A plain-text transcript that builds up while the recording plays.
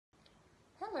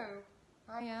Hello,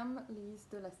 I am Lise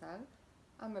de la Salle.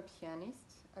 I'm a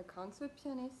pianist, a concert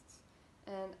pianist,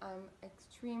 and I'm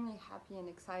extremely happy and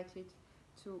excited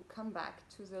to come back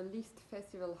to the Liszt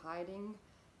Festival Hiding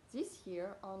this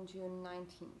year on June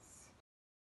 19th.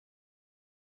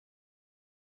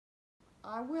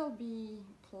 I will be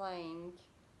playing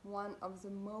one of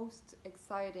the most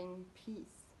exciting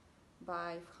pieces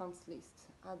by Liszt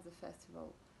at the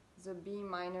festival, the B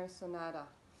minor sonata.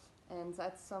 And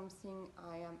that's something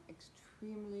I am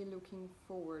extremely looking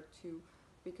forward to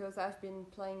because I've been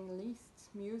playing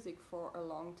Liszt music for a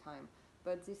long time.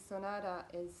 But this sonata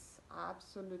is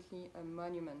absolutely a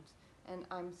monument, and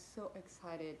I'm so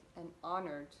excited and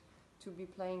honored to be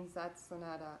playing that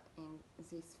sonata in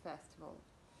this festival.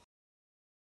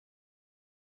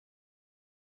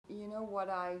 You know what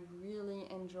I really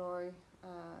enjoy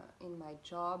in my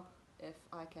job, if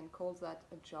I can call that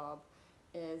a job,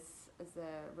 is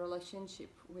the relationship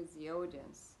with the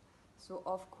audience. So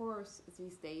of course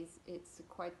these days it's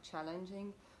quite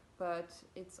challenging, but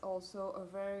it's also a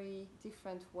very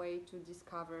different way to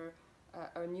discover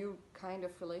a new kind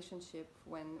of relationship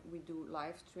when we do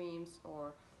live streams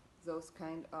or those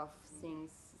kind of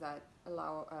things that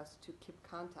allow us to keep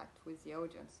contact with the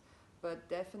audience. But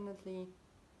definitely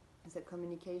the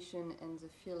communication and the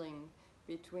feeling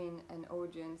between an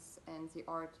audience and the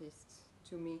artist,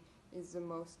 to me, is the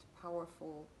most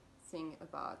powerful thing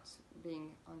about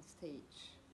being on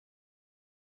stage.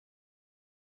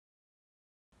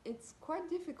 It's quite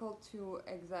difficult to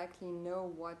exactly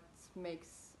know what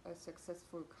makes a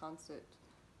successful concert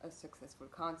a successful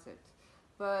concert,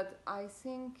 but I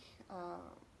think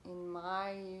in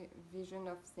my vision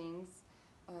of things,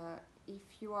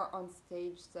 if you are on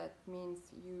stage, that means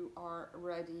you are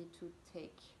ready to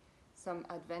take some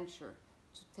adventure,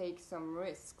 to take some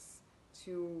risks,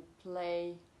 to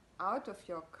play out of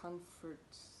your comfort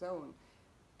zone.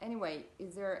 Anyway,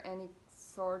 is there any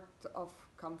sort of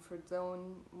comfort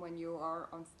zone when you are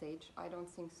on stage? I don't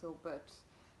think so, but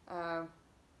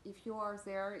if you are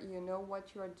there, you know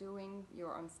what you are doing.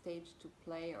 You're on stage to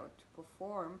play or to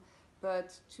perform,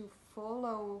 but to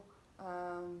follow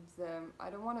I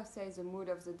don't want to say the mood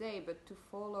of the day, but to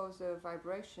follow the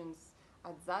vibrations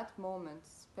at that moment,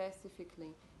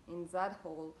 specifically in that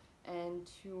hall, and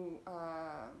to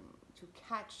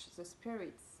catch the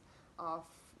spirits of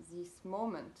this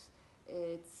moment.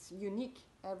 It's unique.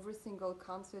 Every single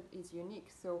concert is unique.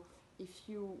 So if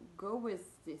you go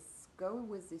with this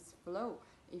flow,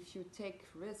 if you take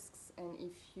risks, and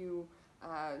if you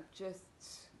just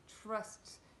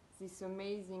trust this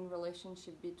amazing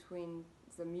relationship between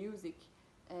the music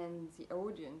and the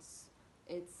audience,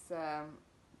 it's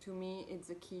to me it's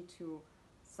the key to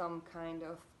some kind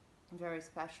of very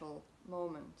special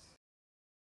moment.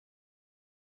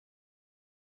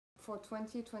 For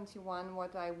 2021,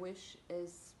 what I wish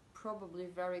is probably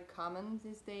very common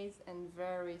these days and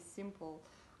very simple.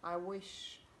 I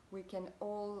wish we can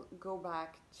all go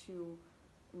back to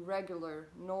regular,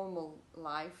 normal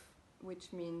life,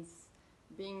 which means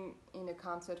being in a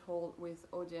concert hall with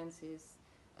audiences,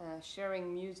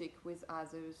 sharing music with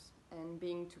others, and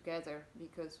being together,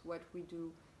 because what we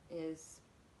do is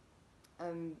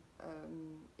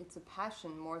it's a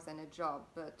passion more than a job,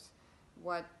 but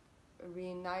what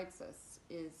reunites us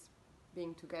is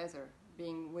being together,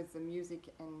 being with the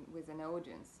music and with an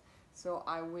audience. So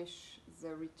I wish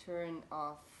the return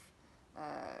of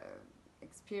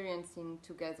experiencing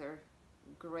together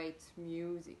great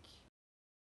music.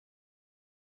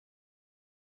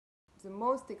 The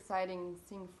most exciting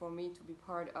thing for me to be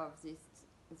part of this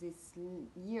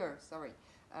year,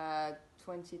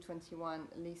 2021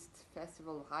 Liszt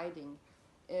Festival Hiding,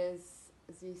 is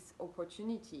this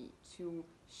opportunity to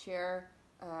share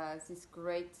this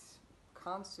great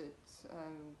concert,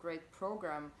 great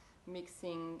program,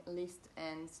 mixing Liszt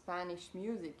and Spanish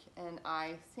music, and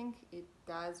I think it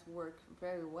does work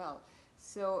very well.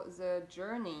 So the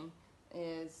journey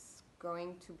is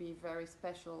going to be very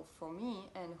special for me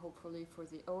and hopefully for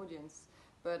the audience.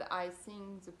 But I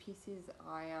think the pieces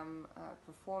I am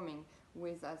performing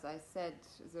with, as I said,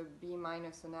 the B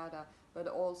minor sonata, but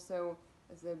also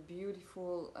the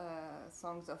beautiful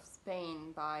songs of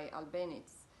Spain by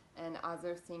Albéniz and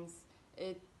other things,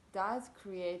 it does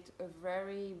create a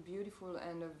very beautiful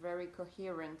and a very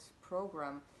coherent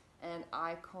program, and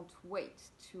I can't wait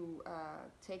to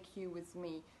take you with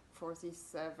me for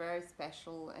this very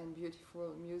special and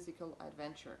beautiful musical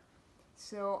adventure.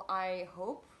 So I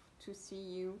hope to see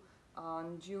you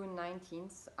on June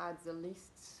 19th at the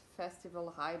Liszt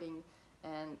Festival Hiding,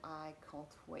 and I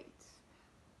can't wait.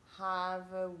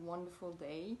 Have a wonderful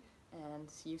day and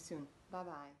see you soon. Bye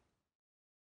bye.